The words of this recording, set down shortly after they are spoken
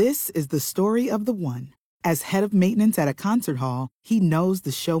This is the story of the one. As head of maintenance at a concert hall, he knows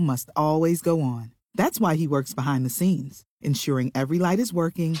the show must always go on. That's why he works behind the scenes, ensuring every light is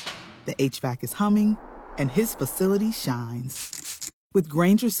working, the HVAC is humming, and his facility shines. With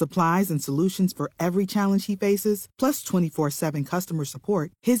Grainger's supplies and solutions for every challenge he faces, plus 24/7 customer support,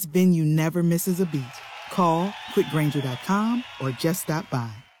 his venue never misses a beat. Call quickgrainger.com or just stop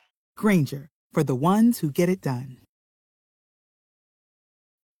by. Grainger, for the ones who get it done.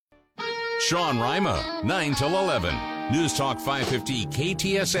 Sean Rima, 9 till 11. News Talk 550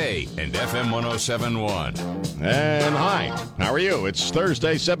 KTSA and FM 1071. And hi, how are you? It's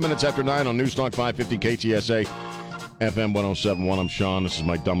Thursday, 7 minutes after 9 on News Talk 550 KTSA, FM 1071. I'm Sean. This is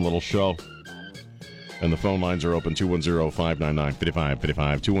my dumb little show. And the phone lines are open,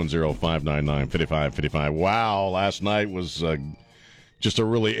 210-599-5555, 210-599-5555. Wow, last night was just a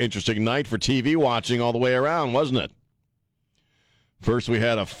really interesting night for TV watching all the way around, wasn't it? First, we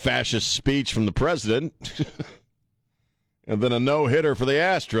had a fascist speech from the president, and then a no-hitter for the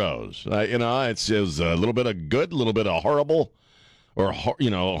Astros. It was a little bit of good, a little bit of horrible, or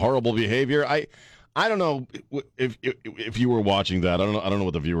horrible behavior. I don't know if you were watching that. I don't know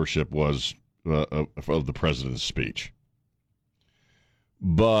what the viewership was of the president's speech.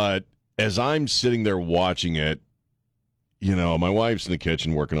 But as I'm sitting there watching it, my wife's in the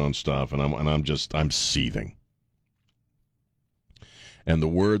kitchen working on stuff, and I'm seething. And the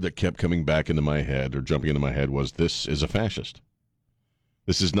word that kept coming back into my head or jumping into my head was, this is a fascist.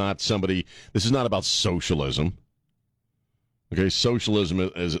 This is not about socialism. Okay,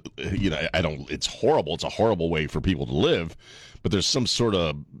 socialism is, it's horrible. It's a horrible way for people to live, but there's some sort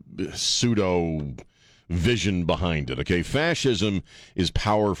of pseudo vision behind it. Okay, fascism is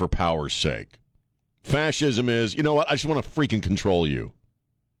power for power's sake. Fascism is, I just want to freaking control you.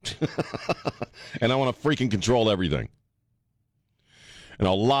 And I want to freaking control everything. And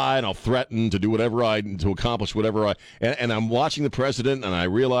I'll lie and I'll threaten to do to accomplish whatever and I'm watching the president and I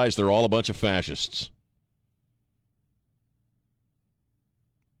realize they're all a bunch of fascists.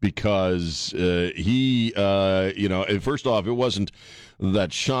 Because first off, it wasn't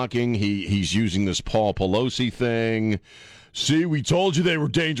that shocking. He's using this Paul Pelosi thing. See, we told you they were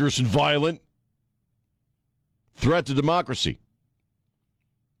dangerous and violent. Threat to democracy.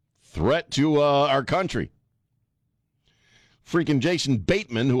 Threat to our country. Freaking Jason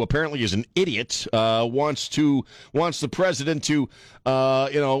Bateman, who apparently is an idiot, wants the president to,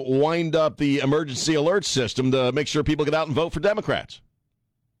 wind up the emergency alert system to make sure people get out and vote for Democrats.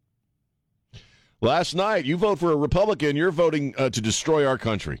 Last night, you vote for a Republican, you're voting to destroy our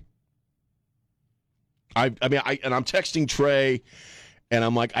country. I'm texting Trey, and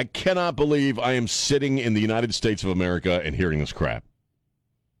I'm like, I cannot believe I am sitting in the United States of America and hearing this crap.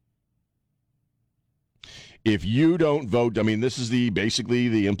 If you don't vote, this is basically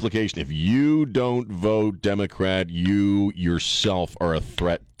the implication. If you don't vote Democrat, you yourself are a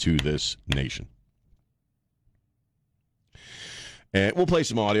threat to this nation. And we'll play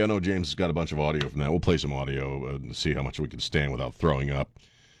some audio. I know James has got a bunch of audio from that. We'll play some audio to see how much we can stand without throwing up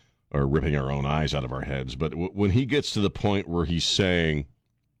or ripping our own eyes out of our heads. But when he gets to the point where he's saying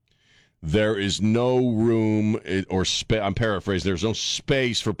there is no room I'm paraphrasing, there's no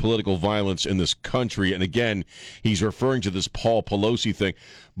space for political violence in this country. And again, he's referring to this Paul Pelosi thing.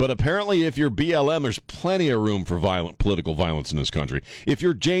 But apparently if you're BLM, there's plenty of room for political violence in this country. If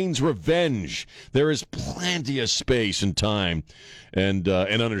you're Jane's Revenge, there is plenty of space and time and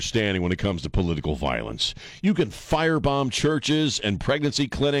understanding when it comes to political violence. You can firebomb churches and pregnancy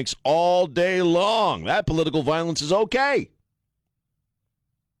clinics all day long. That political violence is okay.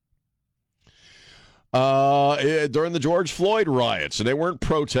 During the George Floyd riots, and they weren't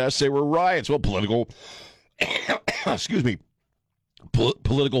protests, they were riots. Well, political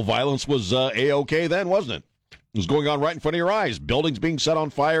violence was A-OK then, wasn't it? It was going on right in front of your eyes. Buildings being set on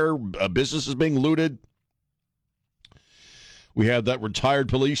fire, businesses being looted. We had that retired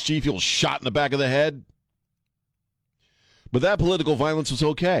police chief, he was shot in the back of the head. But that political violence was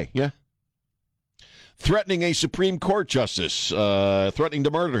okay, yeah? Threatening a Supreme Court justice, threatening to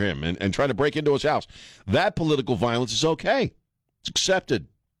murder him and trying to break into his house. That political violence is okay. It's accepted.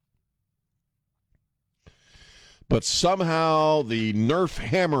 But somehow the Nerf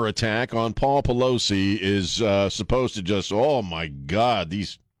hammer attack on Paul Pelosi is supposed to just, oh my God,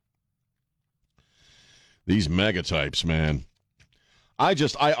 these megatypes, man. I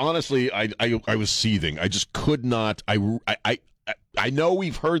honestly was seething. I just could not. I know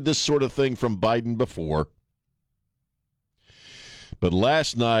we've heard this sort of thing from Biden before, but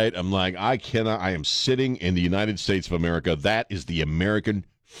last night I'm like, I am sitting in the United States of America. That is the American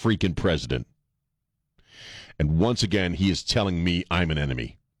freaking president. And once again, he is telling me I'm an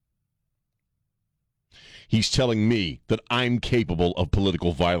enemy. He's telling me that I'm capable of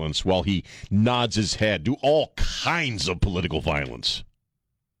political violence while he nods his head to all kinds of political violence.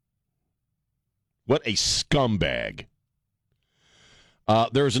 What a scumbag.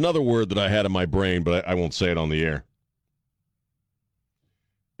 There's another word that I had in my brain, but I won't say it on the air.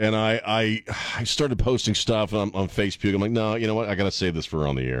 And I started posting stuff on Facebook. I'm like, no, you know what? I got to save this for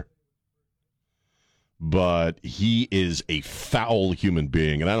on the air. But he is a foul human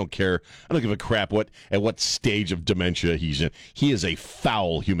being, and I don't care. I don't give a crap at what stage of dementia he's in. He is a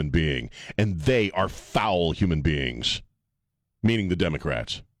foul human being, and they are foul human beings, meaning the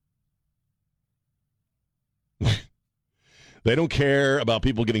Democrats. They don't care about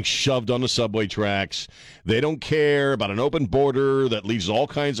people getting shoved on the subway tracks. They don't care about an open border that leads to all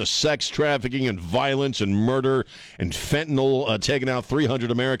kinds of sex trafficking and violence and murder and fentanyl taking out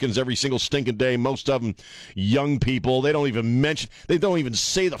 300 Americans every single stinking day, most of them young people. They don't even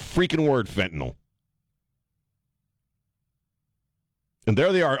say the freaking word fentanyl. And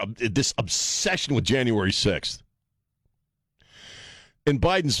there they are, this obsession with January 6th. In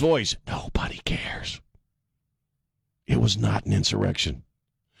Biden's voice, nobody cares. It was not an insurrection.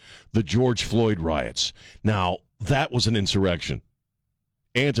 The George Floyd riots. Now, that was an insurrection.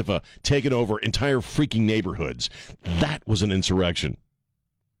 Antifa taking over entire freaking neighborhoods. That was an insurrection.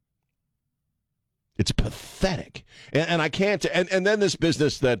 It's pathetic. And I can't, and then this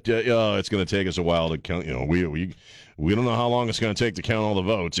business that it's going to take us a while to count, we don't know how long it's going to take to count all the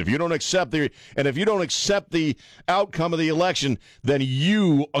votes. If you don't accept the outcome of the election, then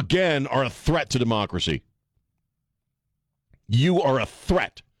you, again, are a threat to democracy. You are a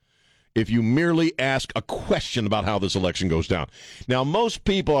threat if you merely ask a question about how this election goes down. Now, most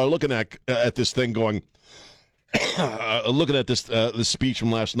people are looking at this thing going, looking at this speech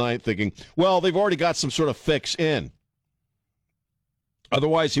from last night thinking, well, they've already got some sort of fix in.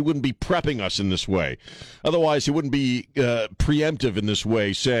 Otherwise, he wouldn't be prepping us in this way. Otherwise, he wouldn't be preemptive in this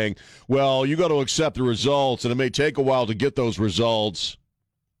way, saying, well, you got to accept the results, and it may take a while to get those results.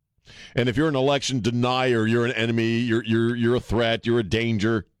 And if you're an election denier, you're an enemy, you're a threat, you're a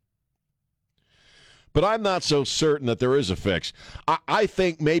danger. But I'm not so certain that there is a fix. I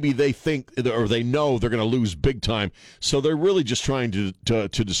think maybe they think or they know they're going to lose big time, so they're really just trying to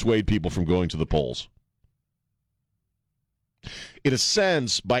dissuade people from going to the polls. In a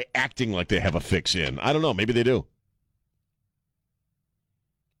sense, by acting like they have a fix in. I don't know, maybe they do.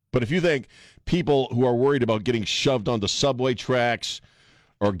 But if you think people who are worried about getting shoved onto subway tracks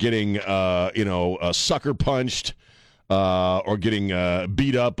or getting, sucker punched, or getting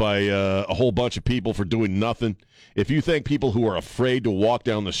beat up by a whole bunch of people for doing nothing. If you think people who are afraid to walk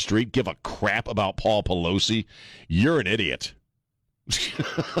down the street give a crap about Paul Pelosi, you're an idiot.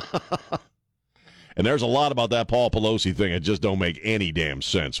 And there's a lot about that Paul Pelosi thing that just don't make any damn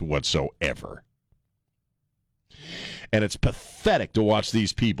sense whatsoever. And it's pathetic to watch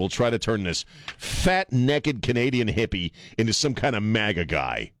these people try to turn this fat, naked Canadian hippie into some kind of MAGA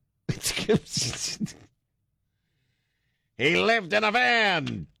guy. He lived in a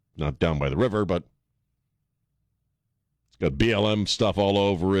van. Not down by the river, but it's got BLM stuff all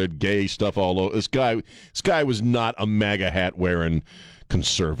over it, gay stuff all over. This guy was not a MAGA hat wearing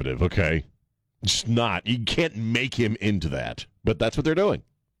conservative, okay? Just not. You can't make him into that. But that's what they're doing.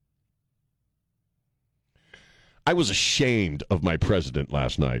 I was ashamed of my president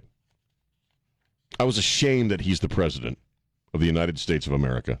last night. I was ashamed that he's the president of the United States of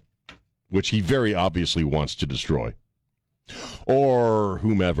America, which he very obviously wants to destroy. Or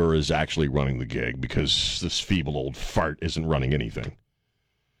whomever is actually running the gig, because this feeble old fart isn't running anything.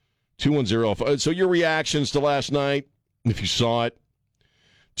 210. So your reactions to last night, if you saw it,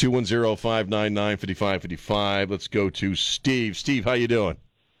 210-599-5555. Let's go to Steve. Steve, how you doing?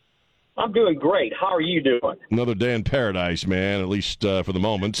 I'm doing great. How are you doing? Another day in paradise, man, at least for the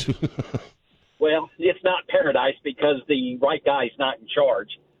moment. Well, it's not paradise because the right guy's not in charge.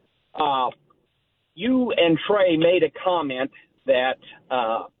 You and Trey made a comment that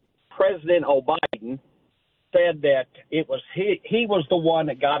President Biden said that it was he was the one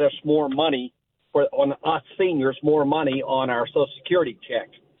that got us more money on us seniors, more money on our Social Security check.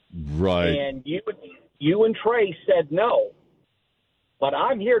 Right. And you and Trey said no. But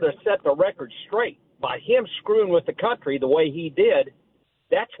I'm here to set the record straight. By him screwing with the country the way he did,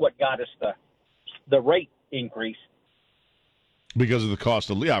 that's what got us the rate increase. Because of the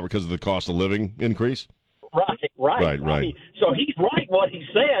cost of living increase? Right. I mean, so he's right what he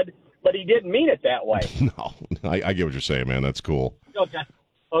said, but he didn't mean it that way. No, I get what you're saying, man. That's cool. Okay.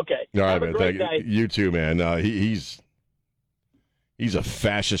 All right, man. Thank you. You too, man. He's a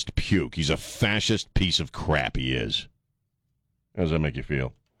fascist puke. He's a fascist piece of crap. He is. How does that make you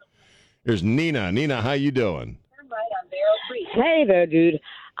feel? Here's Nina. Nina, how you doing? Hey there, dude.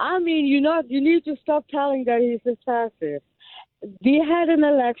 I mean, you need to stop telling that he's a fascist. We had an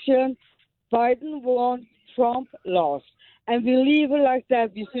election. Biden won. Trump lost. And we leave it like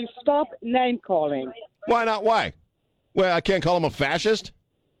that. You should stop name-calling. Why not? Why? Well, I can't call him a fascist?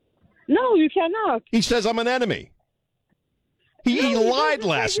 No, you cannot. He says I'm an enemy. He lied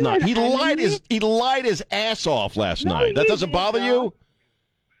last night. He lied his ass off last night. That doesn't bother you?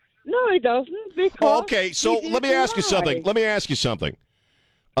 No, it doesn't. Because okay, so let me ask you something.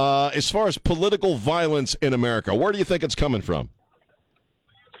 As far as political violence in America, where do you think it's coming from?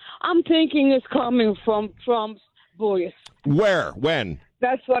 I'm thinking it's coming from Trump's voice. Where? When?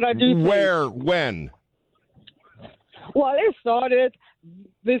 That's what I do think. Where? When? Well, it started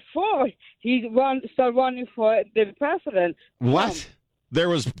before he started running for the president. What? There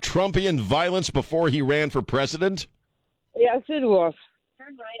was Trumpian violence before he ran for president? Yes, it was.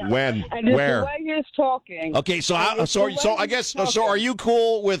 When? And where? The way he's talking. Okay, so are you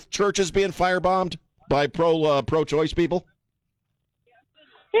cool with churches being firebombed by pro-choice people?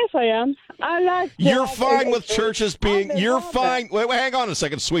 Yes, I am. I like. You're fine with churches being. You're fine. Wait, hang on a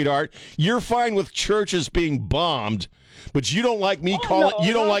second, sweetheart. You're fine with churches being bombed, but you don't like me calling.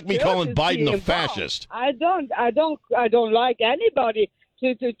 You don't like me calling Biden a fascist. I don't like anybody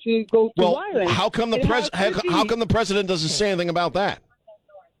to go to violence. How come the president doesn't say anything about that?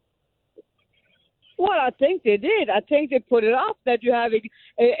 Well, I think they did. I think they put it up that you have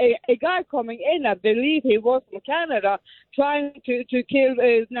a guy coming in, I believe he was from Canada, trying to kill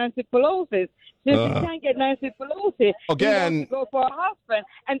Nancy Pelosi. So if you can't get Nancy Pelosi, again, you have to go for a husband.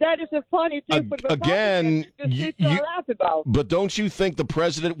 And that is a funny thing for the Republicans to sit and laugh about. But don't you think the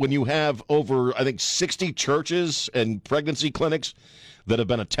president, when you have over, I think, 60 churches and pregnancy clinics that have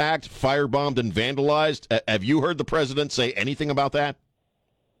been attacked, firebombed, and vandalized, have you heard the president say anything about that?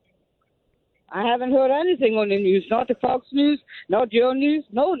 I haven't heard anything on the news, not the Fox News, not your news,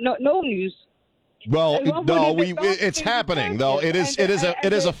 no news. Well, no, it's happening though. It is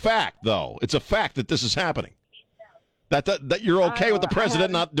a fact though. It's a fact that this is happening. That you're okay with the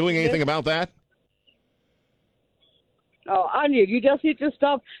president not doing anything about that? Oh, Anya, you just need to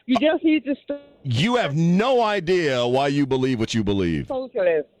stop. You just need to stop. You have no idea why you believe what you believe.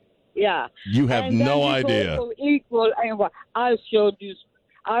 Socialist, yeah. You have no idea. Equal, and I sure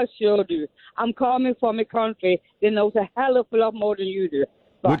do. I'm coming from a country that knows a hell of a lot more than you do.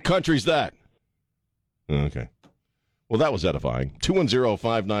 Bye. What country's that? Okay. Well, that was edifying.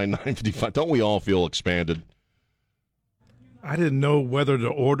 210-599-55. Don't we all feel expanded? I didn't know whether to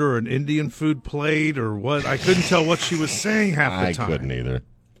order an Indian food plate or what. I couldn't tell what she was saying half the time. I couldn't either.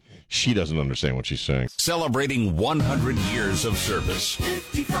 She doesn't understand what she's saying. Celebrating 100 years of service.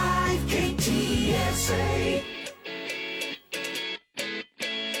 55 KTSA.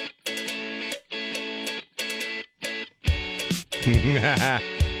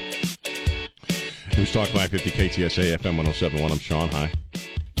 News Talk 550 KTSA FM 1071. I'm Sean. Hi.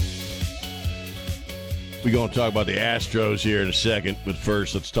 We're going to talk about the Astros here in a second, but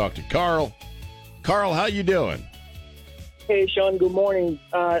first let's talk to Carl. Carl, how you doing? Hey, Sean. Good morning.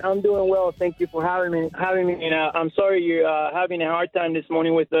 I'm doing well. Thank you for having me. And I'm sorry you're having a hard time this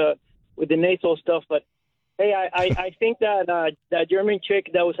morning with the nasal stuff, but hey, I think that that German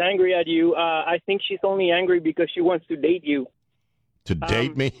chick that was angry at you, I think she's only angry because she wants to date you. To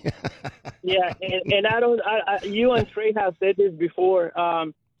date me? Yeah, and you and Trey have said this before.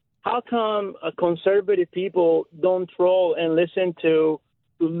 How come conservative people don't troll and listen to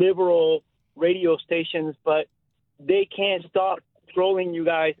liberal radio stations, but they can't stop trolling you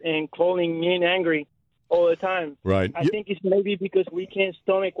guys and calling me angry all the time? Right. I think it's maybe because we can't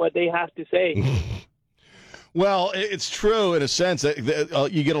stomach what they have to say. Well, it's true in a sense that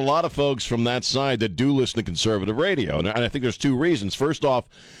you get a lot of folks from that side that do listen to conservative radio. And I think there's two reasons. First off,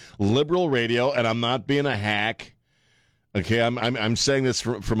 liberal radio, and I'm not being a hack. Okay, I'm saying this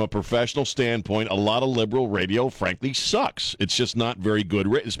from a professional standpoint. A lot of liberal radio, frankly, sucks. It's just not very good,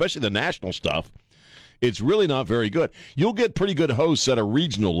 especially the national stuff. It's really not very good. You'll get pretty good hosts at a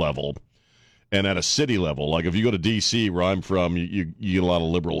regional level and at a city level. Like if you go to D.C., where I'm from, you get a lot of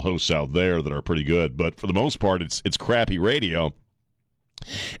liberal hosts out there that are pretty good. But for the most part, it's crappy radio.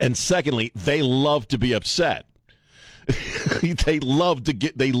 And secondly, they love to be upset. They love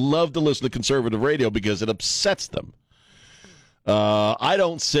to listen to conservative radio because it upsets them. I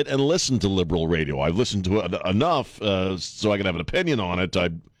don't sit and listen to liberal radio. I've listened to it enough so I can have an opinion on it.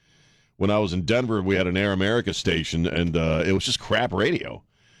 When I was in Denver, we had an Air America station, and it was just crap radio.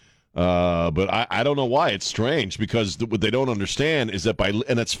 But I don't know why. It's strange because what they don't understand is that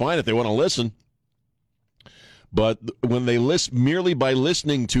and it's fine if they want to listen, But when they merely by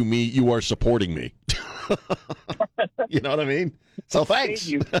listening to me, you are supporting me. You know what I mean? So thanks.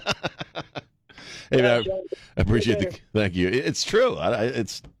 Thank you. Hey, man, I appreciate it. Thank you. It's true.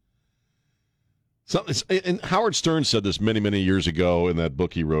 It's something. And Howard Stern said this many, many years ago in that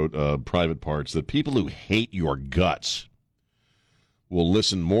book he wrote, Private Parts, that people who hate your guts will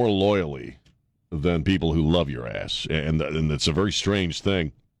listen more loyally than people who love your ass. And it's a very strange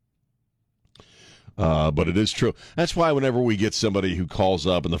thing. But it is true. That's why whenever we get somebody who calls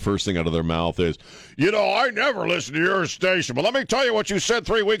up and the first thing out of their mouth is, I never listen to your station, but let me tell you what you said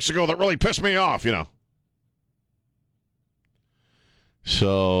 3 weeks ago that really pissed me off,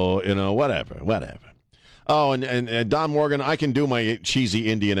 So, whatever. Oh, and Don Morgan, I can do my cheesy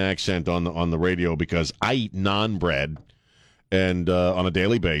Indian accent on the radio because I eat naan bread and on a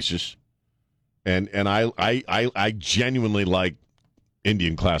daily basis, and I genuinely like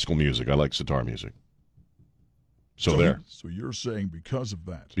Indian classical music. I like sitar music. So there. So you're saying because of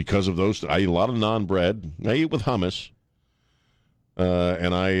that? Because of those, I eat a lot of naan bread. I eat with hummus,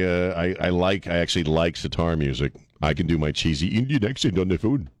 and I actually like sitar music. I can do my cheesy Indian accent on the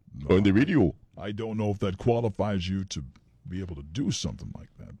phone, on the radio. I don't know if that qualifies you to be able to do something like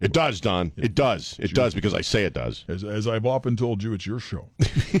that. It does, Don. It does. It does because I say it does. As I've often told you, it's your show.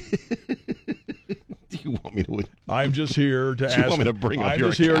 Do you want me to? I'm just here to ask. You want me to bring up I'm your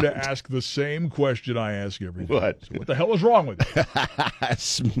just here account? to ask the same question I ask every day. What? So what the hell is wrong with you?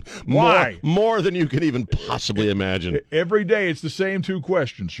 Why? More than you can even possibly imagine. Every day it's the same two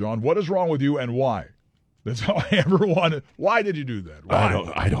questions, Sean. What is wrong with you and why? That's how I ever wanted. Why did you do that?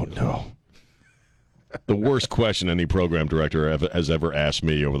 Why? I don't know. The worst question any program director has ever asked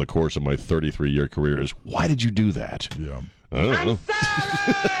me over the course of my 33-year career is, why did you do that? Yeah. I don't know.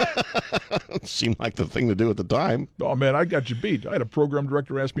 It seemed like the thing to do at the time. Oh, man, I got you beat. I had a program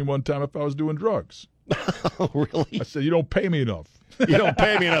director ask me one time if I was doing drugs. Oh, really? I said, you don't pay me enough. You don't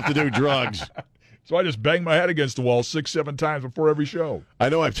pay me enough to do drugs. So I just banged my head against the wall 6-7 times before every show. I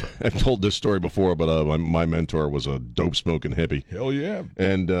know I've told this story before, but my mentor was a dope-smoking hippie. Hell yeah.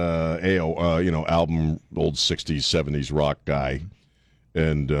 And, album, old 60s, 70s rock guy.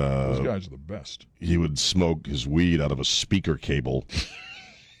 And those guys are the best. He would smoke his weed out of a speaker cable,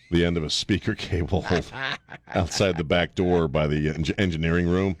 the end of a speaker cable outside the back door by the engineering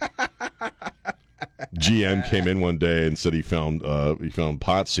room. GM came in one day and said he found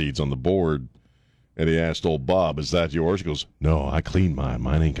pot seeds on the board, and he asked old Bob, "Is that yours?" He goes, "No, I cleaned mine.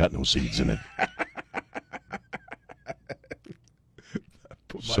 Mine ain't got no seeds in it."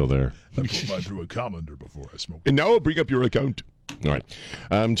 So there. I put mine through a colander before I smoked. And now I'll bring up your account. All right.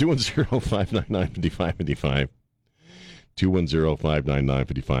 210-599-5555.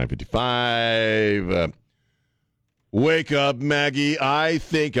 210-599-5555. Wake up, Maggie. I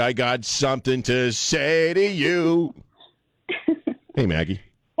think I got something to say to you. Hey, Maggie.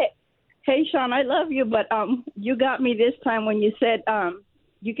 Hey, Sean, I love you, but you got me this time when you said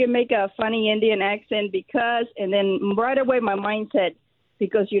you can make a funny Indian accent because, and then right away my mind said,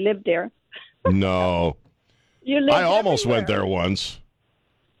 because you lived there. No. I almost went there once.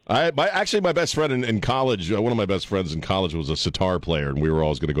 My best friend in college, one of my best friends in college was a sitar player, and we were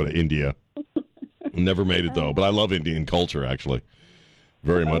always going to go to India. Never made it, though, but I love Indian culture, actually.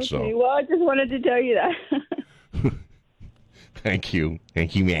 Very much so. Well, I just wanted to tell you that. Thank you.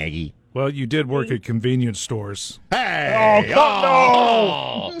 Thank you, Maggie. Well, you did work at convenience stores. Hey!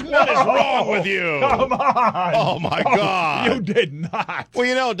 Oh, no! What is wrong with you? Come on! Oh, my God. You did not.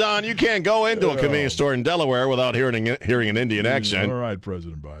 Well, Don, you can't go into a convenience store in Delaware without hearing an Indian accent. All right,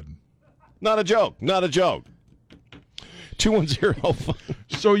 President Biden. Not a joke. Not a joke. 210.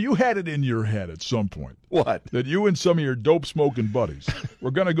 So you had it in your head at some point. What? That you and some of your dope-smoking buddies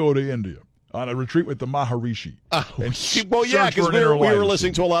were going to go to India on a retreat with the Maharishi. Well, yeah, because we were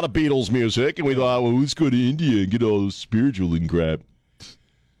listening to a lot of Beatles music, and we thought, well, let's go to India and get all this spiritual and crap.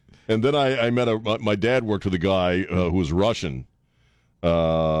 And then I met my dad worked with a guy who was Russian,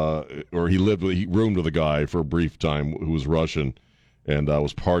 or he roomed with a guy for a brief time who was Russian, and I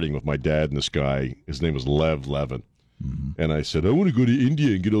was partying with my dad and this guy. His name was Lev Levin. Mm-hmm. And I said, I want to go to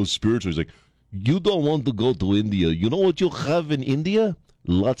India and get all spiritual. He's like, you don't want to go to India. You know what you have in India?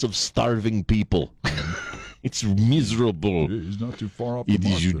 Lots of starving people. It's miserable. He's not too far off. It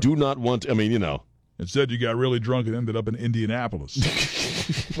is. You do not want. Instead, you got really drunk and ended up in Indianapolis.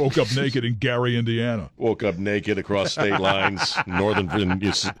 Woke up naked in Gary, Indiana. Woke up naked across state lines,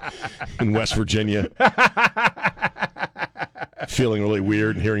 in West Virginia. Feeling really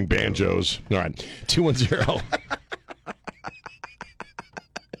weird and hearing banjos. All right, 210.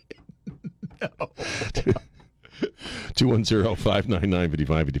 No.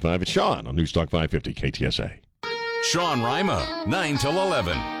 210-599-5555. It's Sean on News Talk 550 KTSA. Sean Rima, 9 till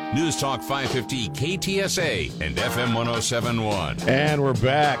 11. News Talk 550 KTSA and FM 107.1. And we're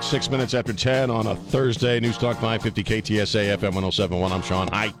back 6 minutes after 10 on a Thursday. News Talk 550 KTSA, FM 107.1. I'm Sean.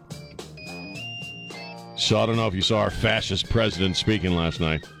 Hi. So I don't know if you saw our fascist president speaking last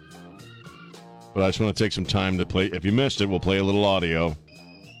night. But I just want to take some time to play. If you missed it, we'll play a little audio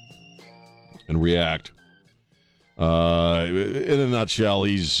and react. In a nutshell,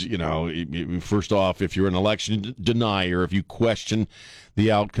 he's, first off, if you're an election denier, if you question the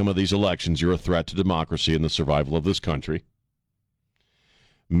outcome of these elections, you're a threat to democracy and the survival of this country.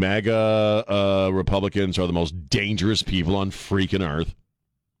 MAGA Republicans are the most dangerous people on freaking earth,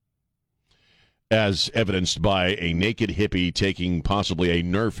 as evidenced by a naked hippie taking possibly a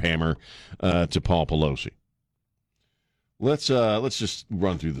Nerf hammer to Paul Pelosi. Let's just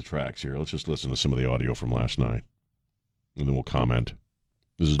run through the tracks here. Let's just listen to some of the audio from last night, and then we'll comment.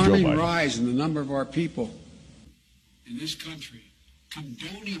 This is Joe Biden. Rise in the number of our people in this country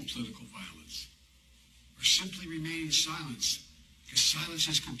condoning political violence or simply remaining silent, because silence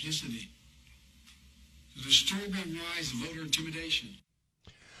is complicity. The disturbing rise of voter intimidation.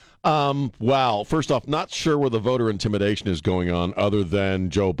 Wow. First off, not sure where the voter intimidation is going on other than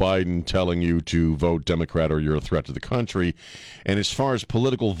Joe Biden telling you to vote Democrat or you're a threat to the country. And as far as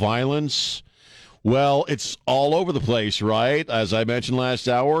political violence, well, it's all over the place, right? As I mentioned last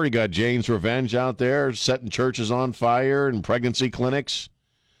hour, you got Jane's Revenge out there setting churches on fire and pregnancy clinics.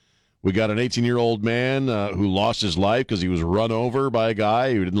 We got an 18-year-old man who lost his life because he was run over by a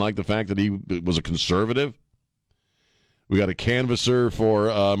guy who didn't like the fact that he was a conservative. We got a canvasser for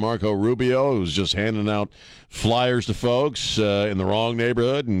Marco Rubio who's just handing out flyers to folks in the wrong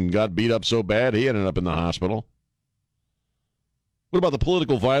neighborhood and got beat up so bad he ended up in the hospital. What about the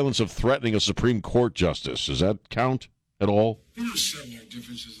political violence of threatening a Supreme Court justice? Does that count at all? We don't settle our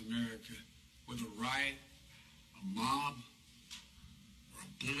differences in America with a riot, a mob, or a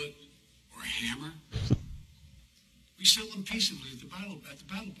bullet, or a hammer. We settle them peaceably at the ballot box.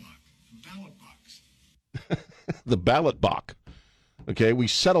 The ballot box. Okay, we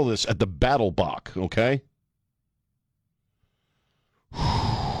settle this at the battle box, okay?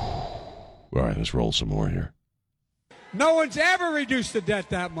 All right, let's roll some more here. No one's ever reduced the debt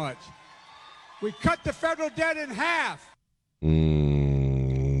that much. We cut the federal debt in half.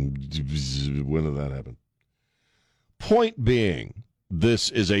 When did that happen? Point being, this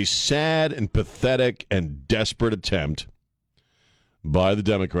is a sad and pathetic and desperate attempt by the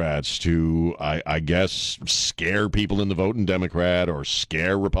Democrats to, I guess, scare people into voting Democrat or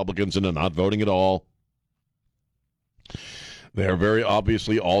scare Republicans into not voting at all. They're very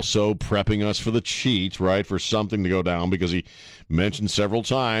obviously also prepping us for the cheat, right, for something to go down, because he mentioned several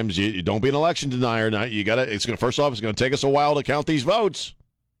times, you don't be an election denier. Now first off, it's going to take us a while to count these votes.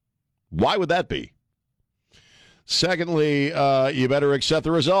 Why would that be? Secondly, you better accept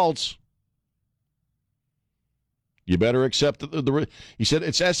the results. You better accept he said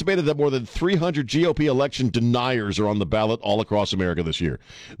it's estimated that more than 300 GOP election deniers are on the ballot all across America this year.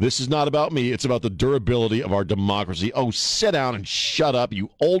 This is not about me. It's about the durability of our democracy. Oh, sit down and shut up,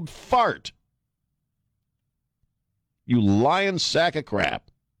 you old fart. You lying sack of crap.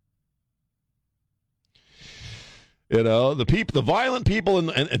 You know, the violent people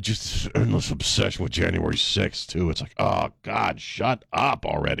and just endless obsession with January 6th, too. It's like, oh, God, shut up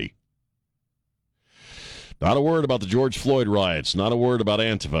already. Not a word about the George Floyd riots. Not a word about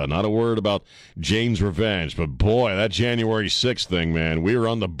Antifa. Not a word about Jane's Revenge. But, boy, that January 6th thing, man, we were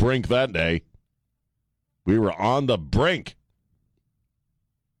on the brink that day. We were on the brink.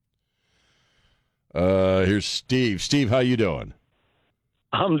 Here's Steve. Steve, how you doing?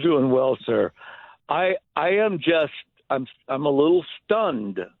 I'm doing well, sir. I am just I'm a little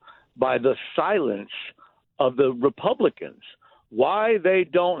stunned by the silence of the Republicans. Why they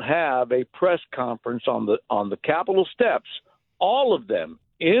don't have a press conference on the Capitol steps, all of them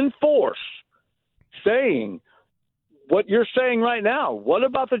in force, saying what you're saying right now. What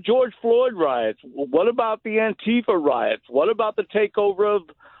about the George Floyd riots? What about the Antifa riots? What about the takeover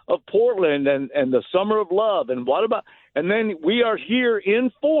of Portland and the Summer of Love? And then we are here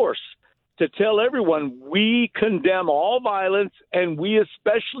in force to tell everyone we condemn all violence, and we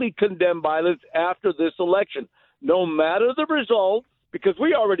especially condemn violence after this election. No matter the result, because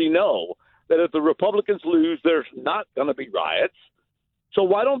we already know that if the Republicans lose, there's not going to be riots. So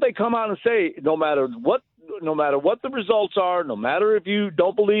why don't they come out and say, no matter what the results are, no matter if you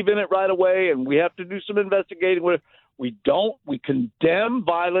don't believe in it right away, and we have to do some investigating with it, we condemn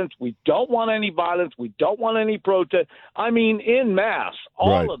violence. We don't want any violence. We don't want any protest. I mean, en masse,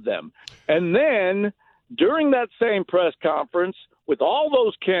 all of them. And then during that same press conference, with all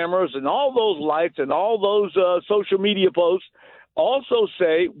those cameras and all those lights and all those social media posts, also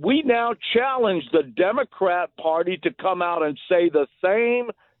say we now challenge the Democrat Party to come out and say the same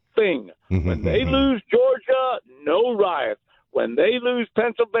thing. When they lose Georgia, no riots. When they lose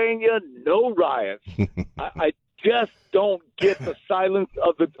Pennsylvania, no riots. I just don't get the silence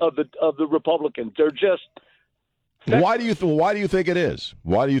of the Republicans. They're just. Why do you think it is?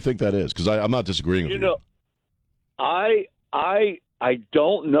 Why do you think that is? Because I'm not disagreeing with you. You know, I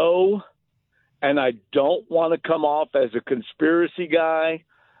don't know, and I don't want to come off as a conspiracy guy,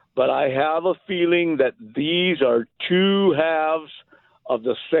 but I have a feeling that these are two halves of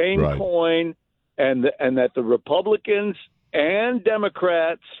the same coin, and that the Republicans and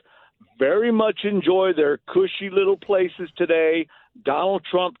Democrats very much enjoy their cushy little places today. Donald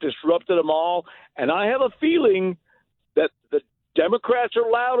Trump disrupted them all, and I have a feeling that the Democrats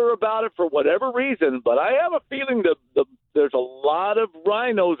are louder about it for whatever reason, but I have a feeling that there's a lot of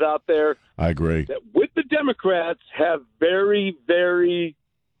rhinos out there. I agree. That with the Democrats have very, very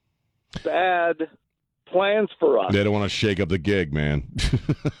bad plans for us. They don't want to shake up the gig, man.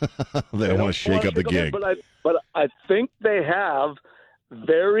 they don't want to shake up the gig. But I think they have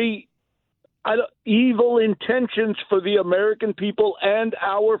very evil intentions for the American people and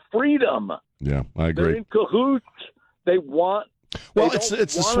our freedom. Yeah, I agree. They're in cahoots. They want. Well, it's a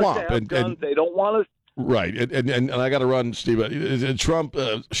swamp, and they don't want to. Right, and I got to run, Steve. Trump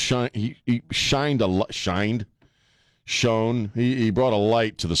he brought a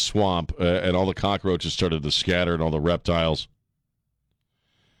light to the swamp, and all the cockroaches started to scatter, and all the reptiles.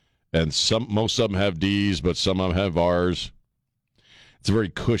 And most of them have D's, but some of them have R's. It's a very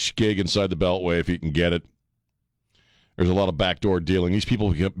cush gig inside the Beltway if you can get it. There's a lot of backdoor dealing. These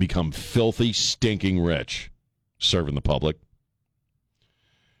people become filthy, stinking rich, serving the public.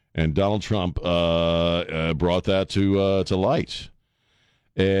 And Donald Trump brought that to light.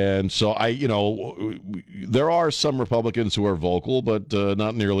 And so there are some Republicans who are vocal, but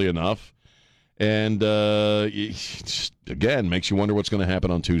not nearly enough. And again, makes you wonder what's going to happen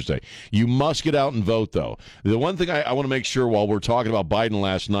on Tuesday. You must get out and vote, though. The one thing I want to make sure while we're talking about Biden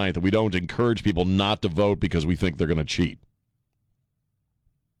last night, that we don't encourage people not to vote because we think they're going to cheat.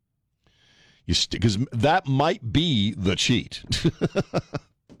 Because that might be the cheat.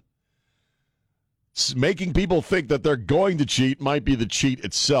 Making people think that they're going to cheat might be the cheat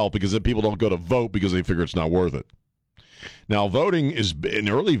itself, because then people don't go to vote because they figure it's not worth it. Now,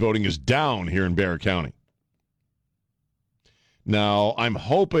 early voting is down here in Bexar County. Now, I'm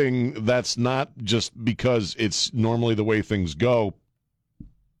hoping that's not just because it's normally the way things go.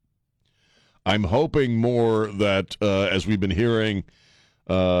 I'm hoping more that, as we've been hearing,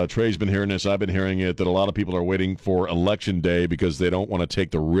 Trey's been hearing this, I've been hearing it, that a lot of people are waiting for Election Day because they don't want to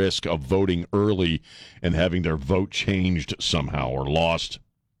take the risk of voting early and having their vote changed somehow or lost.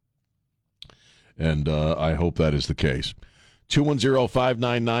 And I hope that is the case.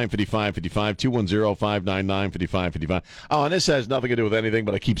 210-599-5555, 210-599-5555. Oh, and this has nothing to do with anything,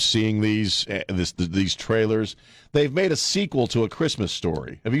 but I keep seeing these trailers. They've made a sequel to A Christmas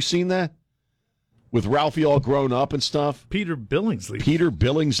Story. Have you seen that? With Ralphie all grown up and stuff? Peter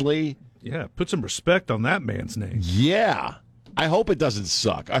Billingsley. Yeah, put some respect on that man's name. Yeah. I hope it doesn't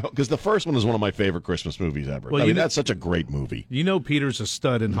suck, because the first one is one of my favorite Christmas movies ever. Well, that's such a great movie. You know, Peter's a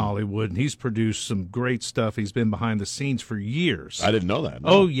stud in Hollywood, and he's produced some great stuff. He's been behind the scenes for years. I didn't know that. No.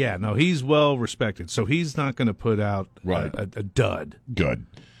 Oh, yeah. No, he's well respected, so he's not going to put out a dud. Good.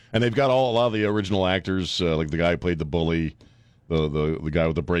 And they've got a lot of the original actors, like the guy who played the bully, the guy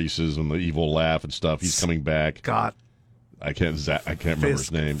with the braces and the evil laugh and stuff. He's coming back. Scott. I can't remember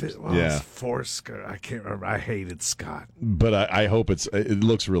his name. Yeah, Forsker. I can't remember. I hated Scott. But I hope it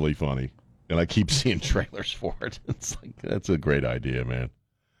looks really funny, and I keep seeing trailers for it. It's like, that's a great idea, man.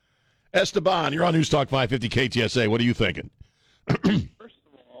 Esteban, you're on News Talk 550 KTSA. What are you thinking? First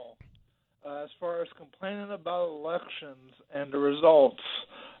of all, as far as complaining about elections and the results,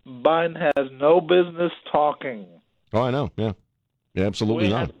 Biden has no business talking. Oh, I know. Yeah, absolutely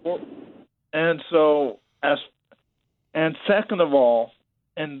not. And second of all,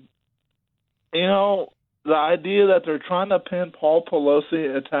 the idea that they're trying to pin Paul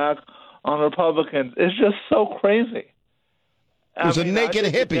Pelosi attack on Republicans is just so crazy. It was a naked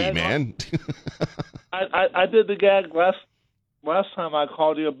hippie, man. I did the gag last time I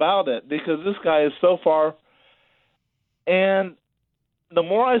called you about it, because this guy is so far. And the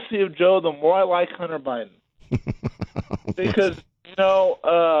more I see of Joe, the more I like Hunter Biden. Because,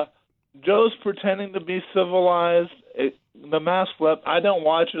 Joe's pretending to be civilized. The mask flip, I don't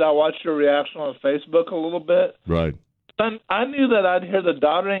watch it. I watched your reaction on Facebook a little bit. Right. I knew that I'd hear the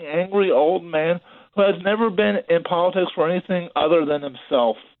doddering, angry old man who has never been in politics for anything other than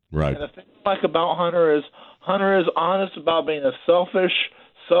himself. Right. And the thing I like about Hunter is honest about being a selfish,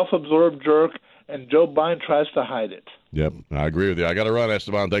 self-absorbed jerk, and Joe Biden tries to hide it. Yep, I agree with you. I got to run,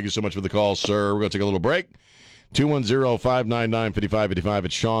 Esteban. Thank you so much for the call, sir. We're going to take a little break. 210-599-5555.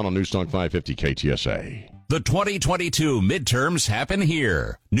 It's Sean on News Talk 550 KTSA. The 2022 midterms happen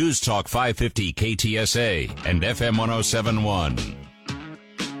here. News Talk 550 KTSA and FM 1071.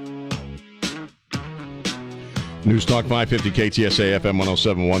 News Talk 550 KTSA, FM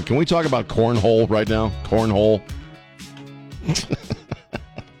 1071. Can we talk about cornhole right now? Cornhole?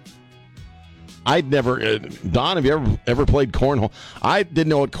 I'd never... Don, have you ever played cornhole? I didn't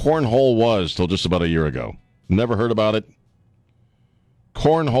know what cornhole was till just about a year ago. Never heard about it.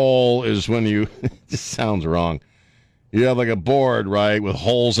 Cornhole is when you... It just sounds wrong. You have like a board, right, with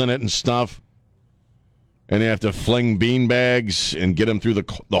holes in it and stuff. And you have to fling beanbags and get them through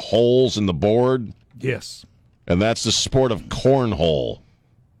the holes in the board. Yes. And that's the sport of cornhole.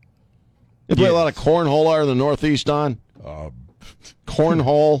 You play a lot of cornhole out in the Northeast, Don?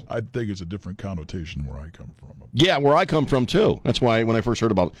 Cornhole? I think it's a different connotation where I come from. Yeah, where I come from, too. That's why when I first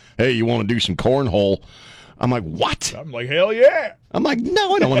heard about, hey, you want to do some cornhole? I'm like, what? I'm like, hell yeah. I'm like,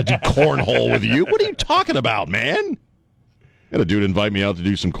 no, I don't want to do cornhole with you. What are you talking about, man? Had a dude invite me out to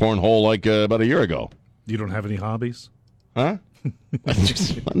do some cornhole like about a year ago. You don't have any hobbies? Huh?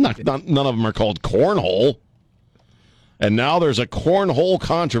 None of them are called cornhole. And now there's a cornhole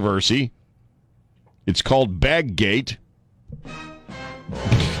controversy. It's called Baggate.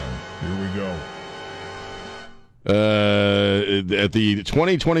 Here we go. At the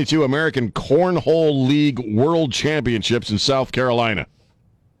 2022 American Cornhole League World Championships in South Carolina.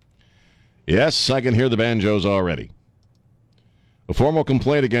 Yes, I can hear the banjos already. A formal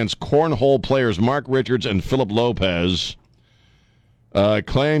complaint against cornhole players Mark Richards and Philip Lopez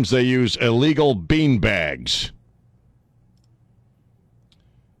claims they use illegal beanbags.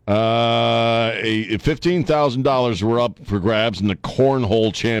 $15,000 were up for grabs in the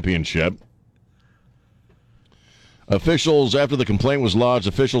Cornhole Championship. After the complaint was lodged,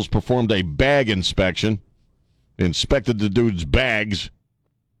 officials performed a bag inspection. They inspected the dude's bags.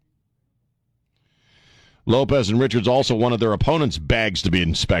 Lopez and Richards also wanted their opponents' bags to be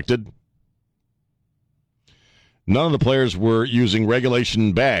inspected. None of the players were using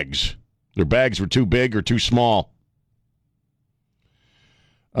regulation bags. Their bags were too big or too small.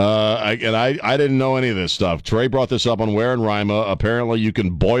 I didn't know any of this stuff. Trey brought this up on Ware and Rima. Apparently, you can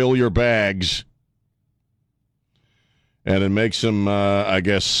boil your bags, and it makes them, I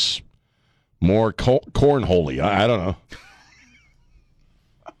guess, more cornholey. I don't know.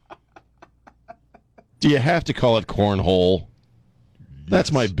 Do you have to call it cornhole? Yes.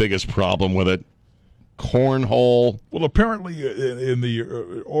 That's my biggest problem with it. Cornhole. Well, apparently, in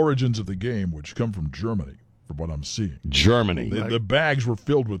the origins of the game, which come from Germany, from what I'm seeing. Germany. The bags were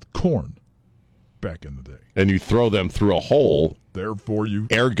filled with corn back in the day. And you throw them through a hole. Therefore,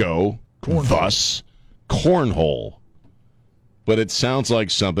 ergo, cornhole. Thus, cornhole. But it sounds like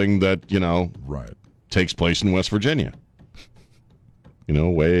something that, right, takes place in West Virginia.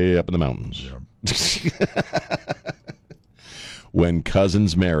 Way up in the mountains. Yeah. When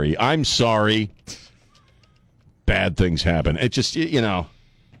cousins marry. I'm sorry. Bad things happen. It just,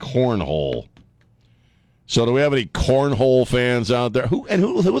 cornhole. So do we have any cornhole fans out there? Who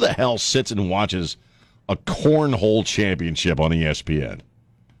the hell sits and watches a cornhole championship on ESPN?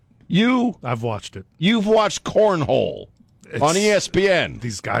 You? I've watched it. You've watched cornhole on ESPN.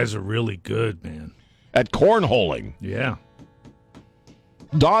 These guys are really good, man. At cornholing. Yeah.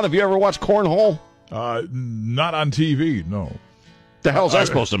 Don, have you ever watched cornhole? Not on TV, no. The hell's that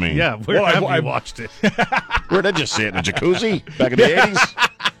supposed to mean? Yeah, where have you watched it? Where did you see it? In a jacuzzi back in the 80s?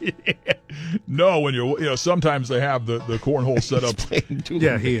 Yeah. No, when sometimes they have the cornhole set up.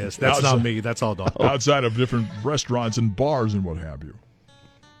 Yeah, he is. That's not me. That's all Don. Outside of different restaurants and bars and what have you.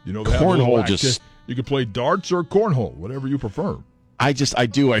 They Cornhole just... You can play darts or cornhole, whatever you prefer. I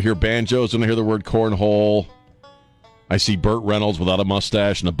hear banjos when I hear the word cornhole. I see Burt Reynolds without a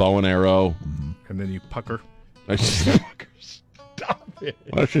mustache and a bow and arrow. Mm-hmm. And then you pucker. Stop it.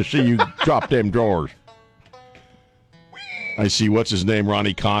 I should see you drop them drawers. I see, what's his name,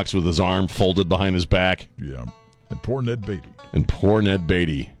 Ronnie Cox with his arm folded behind his back. Yeah. And poor Ned Beatty.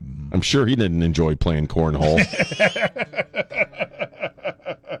 Mm-hmm. I'm sure he didn't enjoy playing cornhole.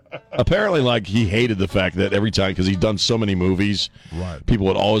 Apparently, he hated the fact that every time, because he'd done so many movies, right, people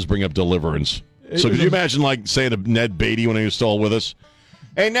would always bring up Deliverance. So could you imagine, saying to Ned Beatty when he was still with us,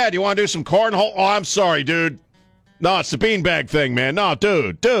 "Hey, Ned, you want to do some cornhole?" "Oh, I'm sorry, dude. No, it's the beanbag thing, man. No,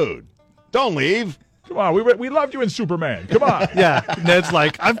 dude, don't leave. Come on, we loved you in Superman. Come on. Yeah, Ned's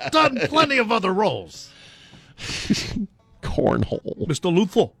like, I've done plenty of other roles. Cornhole. Mr.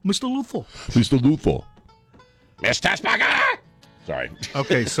 Luther. Mr. Luther. Mr. Luther. Mr. Spaghetti. Sorry.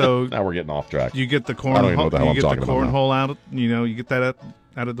 Okay, so now we're getting off track. You get the cornhole. I don't even know what the hell I'm talking about now. Cornhole out. You get that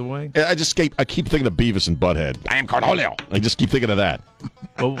out of the way. I keep thinking of Beavis and Butthead. I am Cornholio. I just keep thinking of that.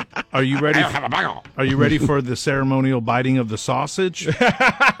 Well, are you ready? Are you ready for the ceremonial biting of the sausage?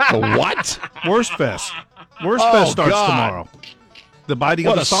 The what? Wurst Fest. Wurst Fest starts tomorrow. The biting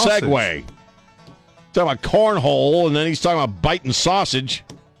of the sausage. What a segue. Talking about cornhole, and then he's talking about biting sausage.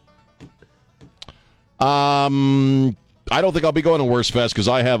 I don't think I'll be going to Wurst Fest because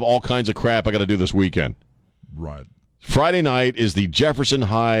I have all kinds of crap I got to do this weekend. Right. Friday night is the Jefferson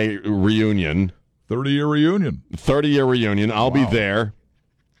High reunion. 30-year reunion. 30-year reunion. I'll be there.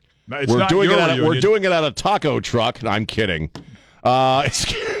 No, we're doing it at a taco truck. I'm kidding.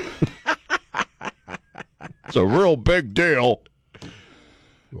 It's a real big deal.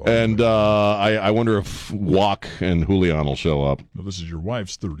 And I wonder if Walk and Julian will show up. No, this is your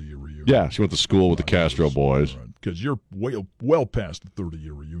wife's 30-year reunion. Yeah, she went to school with the Castro boys. Because you're well past the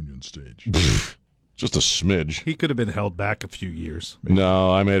 30-year reunion stage. Just a smidge. He could have been held back a few years.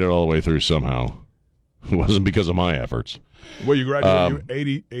 No, I made it all the way through somehow. It wasn't because of my efforts. Well, you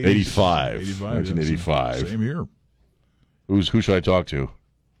graduated 85. 1985. Same here. Who should I talk to?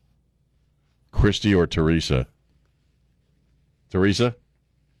 Christy or Teresa? Teresa,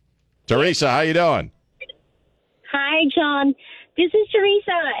 how you doing? Hi, John. This is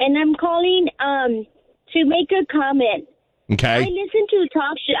Teresa, and I'm calling to make a comment. Okay. I listen to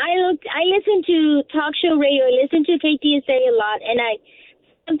talk show. I listen to talk show radio. I listen to KTSA a lot, and I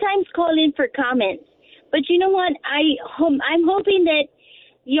sometimes call in for comments. But you know what? I'm hoping that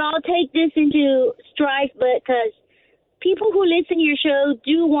y'all take this into stride, because people who listen to your show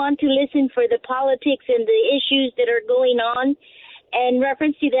do want to listen for the politics and the issues that are going on, and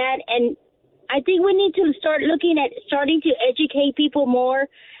reference to that. And I think we need to start looking at starting to educate people more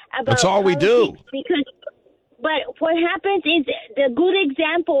about. That's all we do. But what happens is the good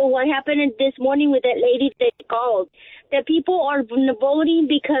example. What happened this morning with that lady that called, that people are voting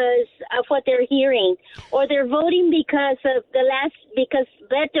because of what they're hearing, or they're voting because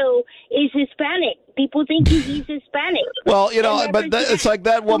Beto is Hispanic. People think he's Hispanic. Well, but it's like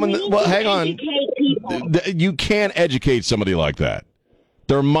that woman. Well, hang on. You can't educate somebody like that.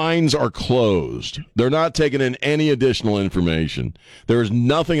 Their minds are closed. They're not taking in any additional information. There is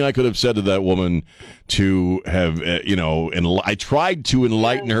nothing I could have said to that woman to have, I tried to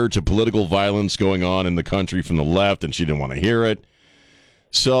enlighten her to political violence going on in the country from the left, and she didn't want to hear it.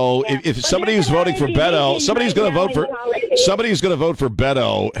 So if somebody who's voting for Beto, somebody who's going to vote for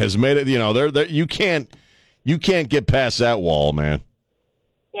Beto has made it, you can't get past that wall, man.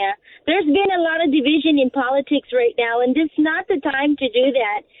 Yeah. There's been a lot of division in politics right now, and this is not the time to do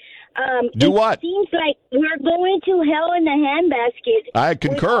that. Do what? It seems like we're going to hell in a handbasket. I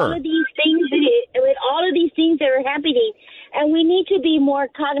concur. With all of these things that are happening, and we need to be more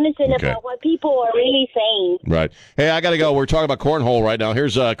cognizant about what people are really saying. Right. Hey, I got to go. We're talking about cornhole right now.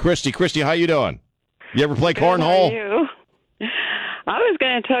 Here's Christy. Christy, how you doing? You ever play cornhole? How are you? I was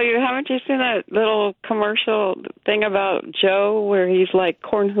going to tell you, haven't you seen that little commercial thing about Joe where he's like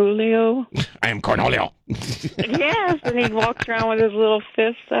Cornholio? I am Cornholio. Yes, and he walks around with his little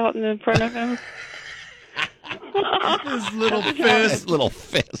fists out in front of him. His little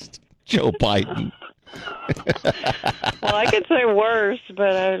fist. Joe Biden. Well, I could say worse,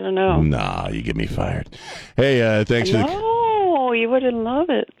 but I don't know. Nah, you get me fired. Hey, thanks for No, you wouldn't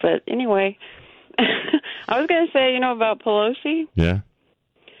love it. But anyway, I was going to say, about Pelosi. Yeah.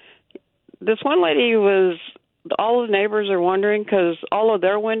 This one lady all the neighbors are wondering because all of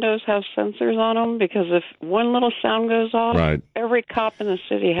their windows have sensors on them, because if one little sound goes off, right, every cop in the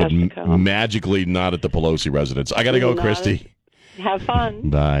city has to come. Magically not at the Pelosi residence. I got to go, Christy. Have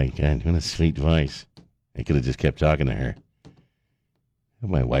fun. Bye. God, what a sweet voice. I could have just kept talking to her.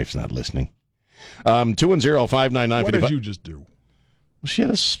 My wife's not listening. 210-599-55. What did you just do? Well, she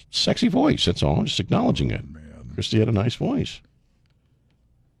had a sexy voice. That's all. I'm just acknowledging it. Man. Christy had a nice voice.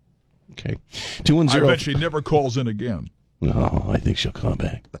 Okay. 210. I bet she never calls in again. No, I think she'll call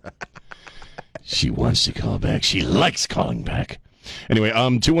back. She wants to call back. She likes calling back. Anyway,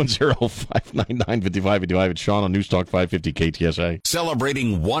 210-599-5555. It's Sean on News Talk 550 KTSA.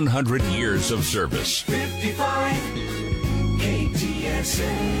 Celebrating 100 years of service. 55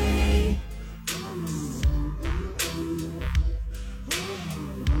 KTSA.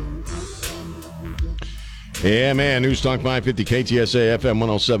 Yeah, man. News Talk 550 KTSA FM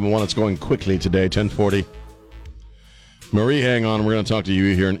 107.1. It's going quickly today, 10:40. Marie, hang on. We're going to talk to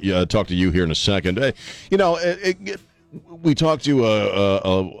you here in a second. We talked to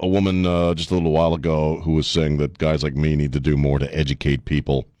a woman just a little while ago who was saying that guys like me need to do more to educate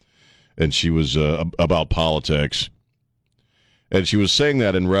people, and she was about politics. And she was saying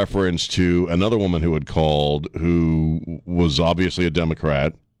that in reference to another woman who had called, who was obviously a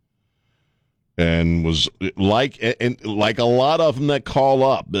Democrat, and was like a lot of them that call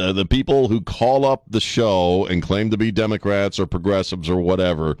up, the people who call up the show and claim to be Democrats or progressives or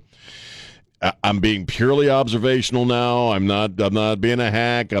whatever. I'm being purely observational now. I'm not being a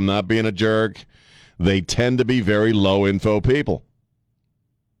hack. I'm not being a jerk. They tend to be very low info people.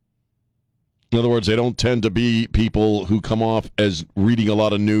 In other words, they don't tend to be people who come off as reading a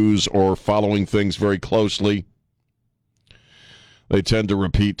lot of news or following things very closely. They tend to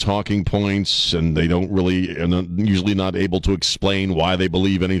repeat talking points, and they don't really, and usually not able to explain why they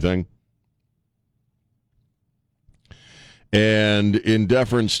believe anything. And in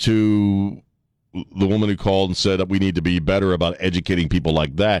deference to the woman who called and said that we need to be better about educating people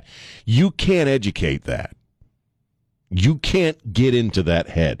like that, you can't educate that. You can't get into that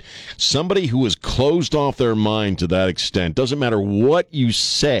head. Somebody who is closed off their mind to that extent, doesn't matter what you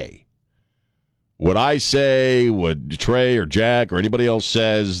say, what I say, what Trey or Jack or anybody else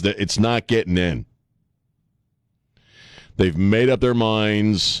says, that it's not getting in. They've made up their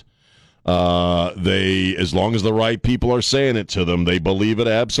minds. As long as the right people are saying it to them, they believe it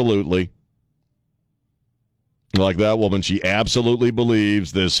absolutely. Like that woman, she absolutely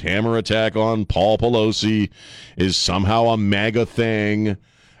believes this hammer attack on Paul Pelosi is somehow a MAGA thing,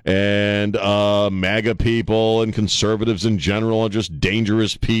 and MAGA people and conservatives in general are just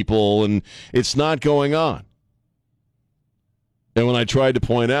dangerous people, and it's not going on. And when I tried to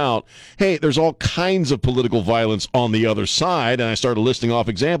point out, hey, there's all kinds of political violence on the other side, and I started listing off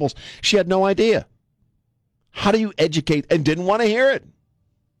examples, she had no idea. How do you educate, and didn't want to hear it?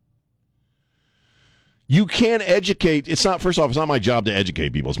 You can't educate. It's not, first off, it's not my job to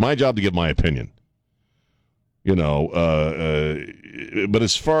educate people. It's my job to give my opinion. But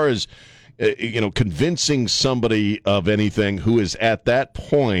as far as, convincing somebody of anything who is at that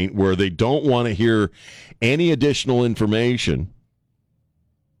point where they don't want to hear any additional information,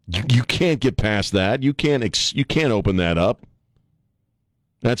 you can't get past that. You can't open that up.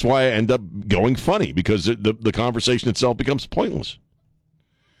 That's why I end up going funny, because the conversation itself becomes pointless.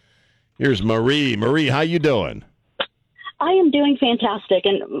 Here's Marie. Marie, how you doing? I am doing fantastic,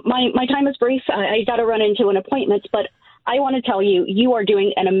 and my time is brief. I got to run into an appointment, but I want to tell you, you are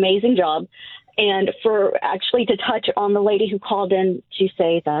doing an amazing job. And for actually to touch on the lady who called in to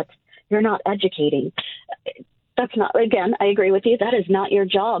say that you're not educating, that's not, again, I agree with you, that is not your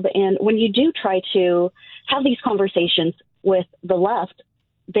job. And when you do try to have these conversations with the left,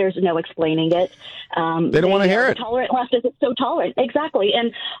 there's no explaining it. They don't want to hear it. Tolerant left isn't so tolerant. Exactly.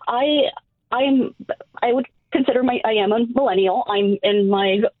 And I would consider I am a millennial. I'm in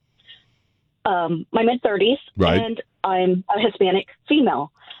my mid-30s, right, and I'm a Hispanic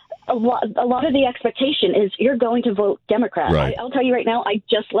female. A lot of the expectation is you're going to vote Democrat. Right. I'll tell you right now, I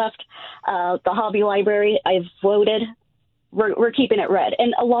just left the Hobby Library. I've voted. We're keeping it red.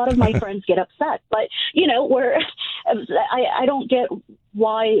 And a lot of my friends get upset. But, I don't get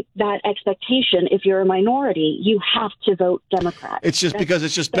why that expectation, if you're a minority, you have to vote Democrat. It's just because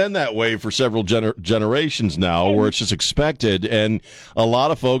it's just been that way for several generations now, where it's just expected. And a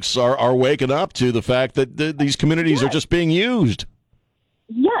lot of folks are waking up to the fact that these communities are just being used.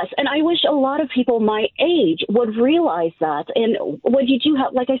 Yes, and I wish a lot of people my age would realize that. And when you do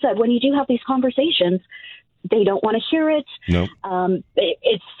have, like I said, when you do have these conversations, they don't want to hear it. No.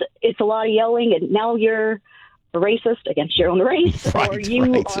 It's a lot of yelling, and now you're a racist against your own race, or you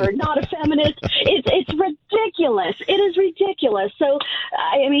are not a feminist. It's ridiculous. It is ridiculous. So,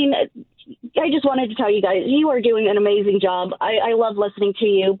 I mean, I just wanted to tell you guys, you are doing an amazing job. I love listening to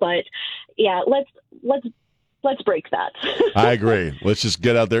you, but yeah, let's break that. I agree. Let's just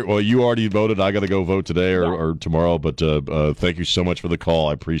get out there. Well, you already voted. I got to go vote today or tomorrow, but thank you so much for the call.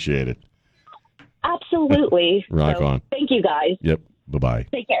 I appreciate it. Absolutely. Rock on. Thank you, guys. Yep. Bye-bye.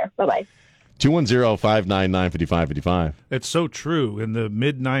 Take care. Bye-bye. 210-599-5555. It's so true. In the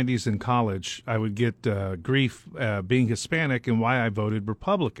mid-'90s in college, I would get grief being Hispanic and why I voted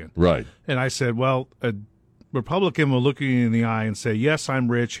Republican. Right. And I said, well, a Republican will look you in the eye and say, yes,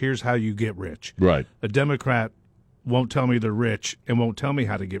 I'm rich. Here's how you get rich. Right. A Democrat won't tell me they're rich and won't tell me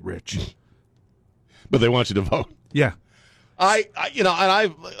how to get rich. But they want you to vote. Yeah. I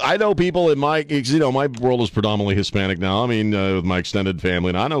know people in my world is predominantly Hispanic now. I mean, with my extended family,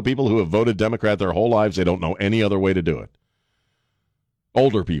 and I know people who have voted Democrat their whole lives. They don't know any other way to do it.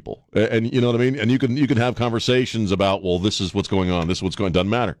 older people, and you know what I mean. And you can have conversations about, well, this is what's going on. This is what's going. Doesn't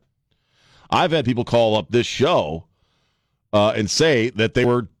matter. I've had people call up this show and say that they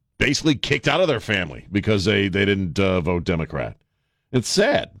were basically kicked out of their family because they didn't vote Democrat. It's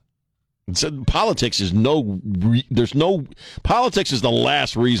sad. Politics is politics is the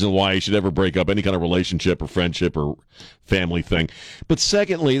last reason why you should ever break up any kind of relationship or friendship or family thing. But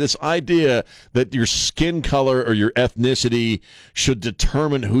secondly, this idea that your skin color or your ethnicity should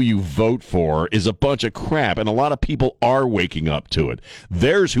determine who you vote for is a bunch of crap, and a lot of people are waking up to it.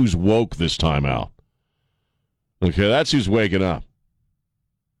 There's who's woke this time out. Okay, that's who's waking up.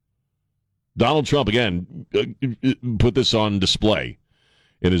 Donald Trump, again, put this on display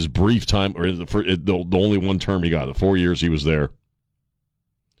in his brief time, or the only one term he got, the 4 years he was there.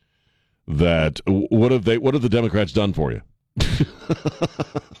 That what have the Democrats done for you?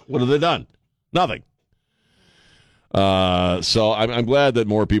 What have they done? Nothing. So I'm glad that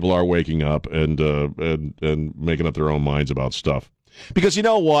more people are waking up and making up their own minds about stuff. Because you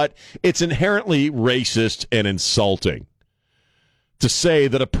know what? It's inherently racist and insulting to say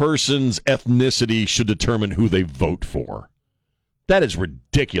that a person's ethnicity should determine who they vote for. That is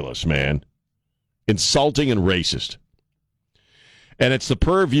ridiculous, man. Insulting and racist. And it's the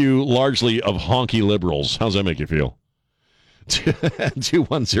purview largely of honky liberals. How's that make you feel?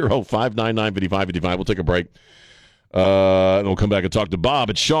 210-599-5555. We'll take a break. And we'll come back and talk to Bob.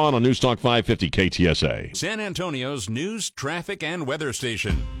 It's Sean on News Talk 550 KTSA. San Antonio's news, traffic, and weather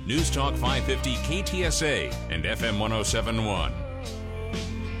station. News Talk 550 KTSA and FM 107.1.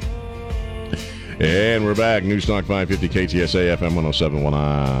 And we're back. News Talk 550 KTSA, FM 107.1.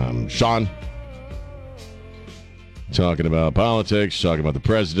 I'm Sean. Talking about politics, talking about the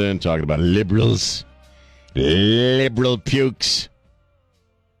president, talking about liberals. Liberal pukes.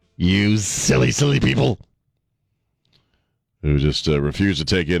 You silly, silly people. Who just refuse to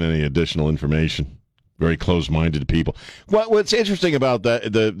take in any additional information. Very closed-minded people. What's interesting about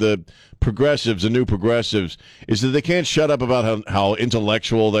that, the progressives, the new progressives, is that they can't shut up about how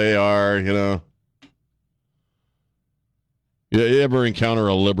intellectual they are, you know. You ever encounter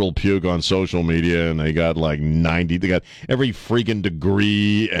a liberal puke on social media and they got like 90, they got every freaking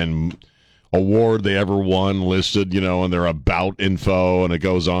degree and award they ever won listed, you know, and their about info, and it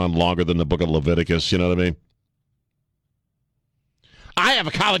goes on longer than the book of Leviticus, you know what I mean? I have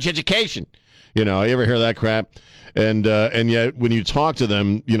a college education. You know, you ever hear that crap? And yet when you talk to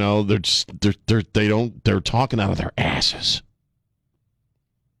them, you know, they're talking out of their asses.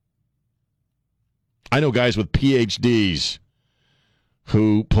 I know guys with PhDs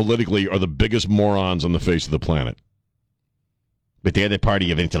who politically are the biggest morons on the face of the planet. But they're the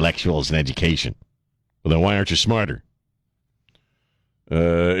party of intellectuals and education. Well, then why aren't you smarter?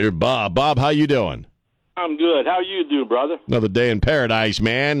 You're Bob. Bob, how you doing? I'm good. How you do, brother? Another day in paradise,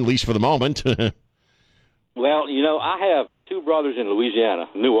 man, at least for the moment. Well, you know, I have two brothers in Louisiana,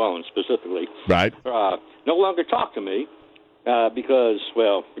 New Orleans specifically. Right. No longer talk to me because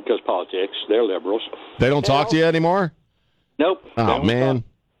politics. They're liberals. They don't talk to you anymore? Nope. Oh, man.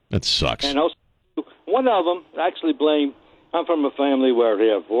 That sucks. And also, one of them actually blamed. I'm from a family where we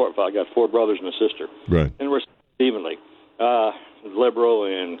have I got four brothers and a sister. Right. And we're evenly liberal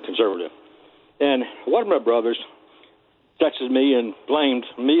and conservative. And one of my brothers texted me and blamed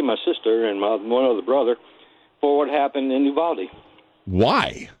me and my sister and my one other brother for what happened in Uvalde.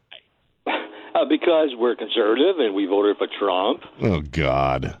 Why? Because we're conservative and we voted for Trump. Oh,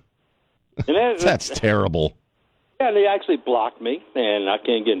 God. And that's terrible. Yeah, they actually blocked me, and I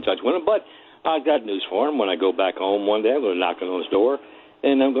can't get in touch with them. But I got news for them. When I go back home one day, I'm going to knock on his door,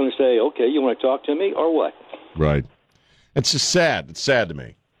 and I'm going to say, okay, you want to talk to me or what? Right. It's just sad. It's sad to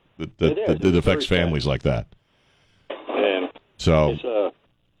me that it affects families like that. And so it's a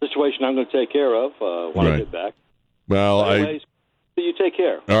situation I'm going to take care of when I get back. Well, anyways, you take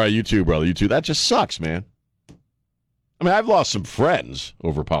care. All right, you too, brother. You too. That just sucks, man. I mean, I've lost some friends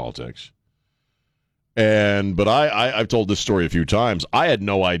over politics. But I've told this story a few times. I had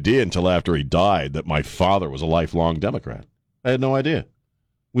no idea until after he died that my father was a lifelong Democrat. I had no idea.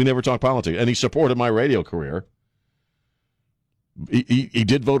 We never talked politics. And he supported my radio career. He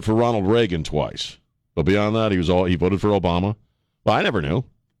did vote for Ronald Reagan twice. But beyond that, he voted for Obama. Well, I never knew.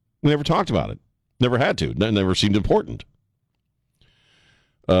 We never talked about it. Never had to. That never seemed important.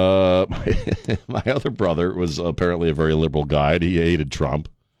 My other brother was apparently a very liberal guy. He hated Trump.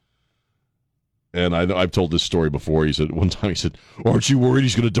 And I've told this story before. One time he said, aren't you worried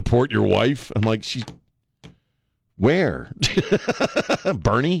he's going to deport your wife? I'm like, where?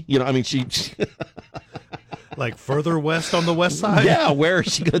 Bernie? You know, I mean, she... Like further west on the west side? Yeah, where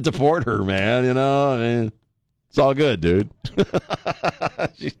is she going to deport her, man? You know, I mean, It's all good, dude.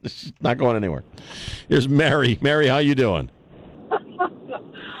 She's not going anywhere. Here's Mary. Mary, how you doing?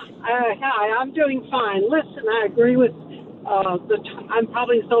 Hi, I'm doing fine. Listen, I agree with I'm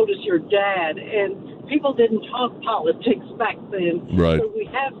probably as old as your dad, and people didn't talk politics back then. Right. So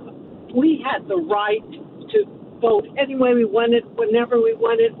we had the right to vote any way we wanted, whenever we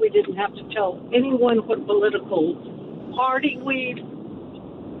wanted. We didn't have to tell anyone what political party we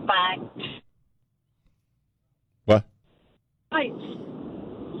backed. What? Right.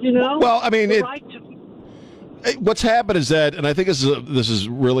 You know? Well, I mean, right to what's happened is that, and I think this is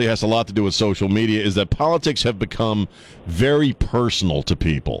really has a lot to do with social media, is that politics have become very personal to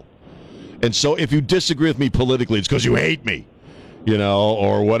people. And so if you disagree with me politically, it's because you hate me, you know,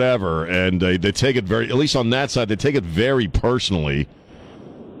 or whatever. And they take it very, at least on that side, they take it very personally.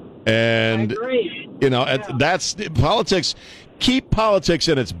 And, I agree. you know, that's politics. Keep politics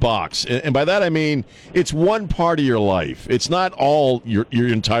in its box. And by that I mean it's one part of your life. It's not all your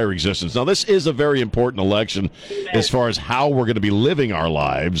entire existence. Now, this is a very important election as far as how we're going to be living our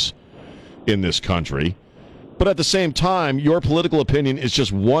lives in this country. But at the same time, your political opinion is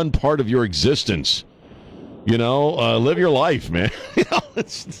just one part of your existence. You know, live your life, man. You know,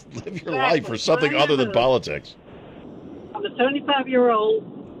 live your life for something other than politics. I'm a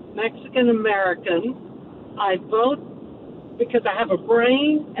 75-year-old Mexican-American. I vote because I have a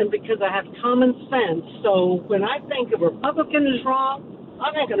brain and because I have common sense. So when I think a Republican is wrong,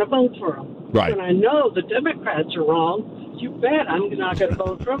 I'm not going to vote for him. Right. When I know the Democrats are wrong, you bet I'm not going to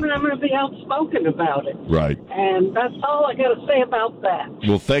vote for him, and I'm going to be outspoken about it. Right. And that's all I got to say about that.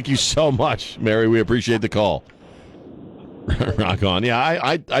 Well, thank you so much, Mary. We appreciate the call. Rock on. Yeah,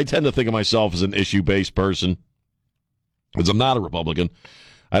 I tend to think of myself as an issue-based person because I'm not a Republican.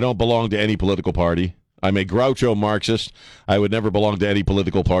 I don't belong to any political party. I'm a Groucho Marxist. I would never belong to any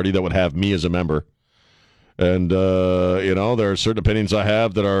political party that would have me as a member. And, you know, there are certain opinions I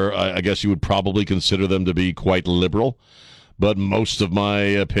have that are, I guess you would probably consider them to be quite liberal. But most of my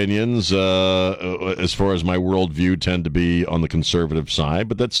opinions, as far as my worldview, tend to be on the conservative side.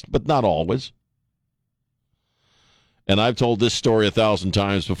 But not always. And I've told this story 1,000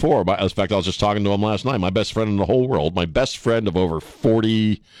 times before. In fact, I was just talking to him last night. My best friend in the whole world, my best friend of over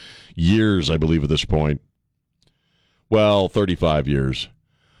 40 years, I believe, at this point. Well, 35 years.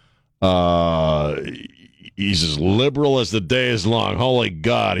 He's as liberal as the day is long. Holy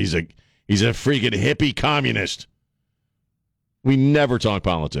God, he's a freaking hippie communist. We never talk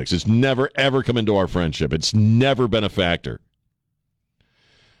politics. It's never, ever come into our friendship. It's never been a factor.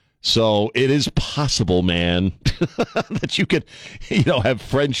 So it is possible, man, that you could, you know, have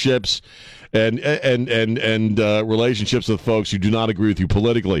friendships and relationships with folks who do not agree with you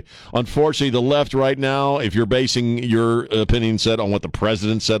politically. Unfortunately, the left right now, if you're basing your opinion set on what the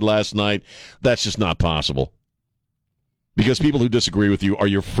president said last night, that's just not possible. Because people who disagree with you are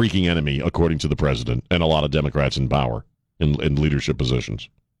your freaking enemy, according to the president and a lot of Democrats in power, in leadership positions.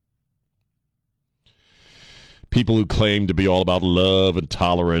 People who claim to be all about love and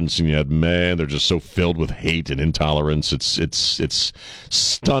tolerance, and yet, man, they're just so filled with hate and intolerance. It's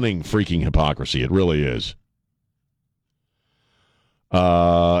stunning freaking hypocrisy. It really is.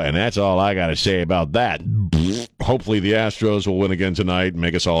 And that's all I got to say about that. Hopefully the Astros will win again tonight and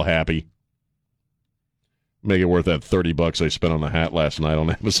make us all happy. Make it worth that $30 I spent on the hat last night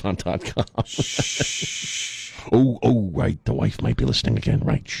on Amazon.com. Oh, right. The wife might be listening again,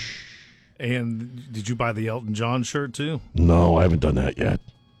 right? Shh. And did you buy the Elton John shirt, too? No, I haven't done that yet.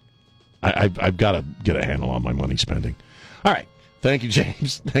 I've got to get a handle on my money spending. All right. Thank you,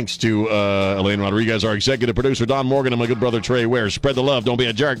 James. Thanks to Elaine Rodriguez, our executive producer, Don Morgan, and my good brother, Trey Ware. Spread the love. Don't be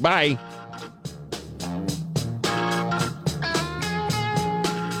a jerk. Bye.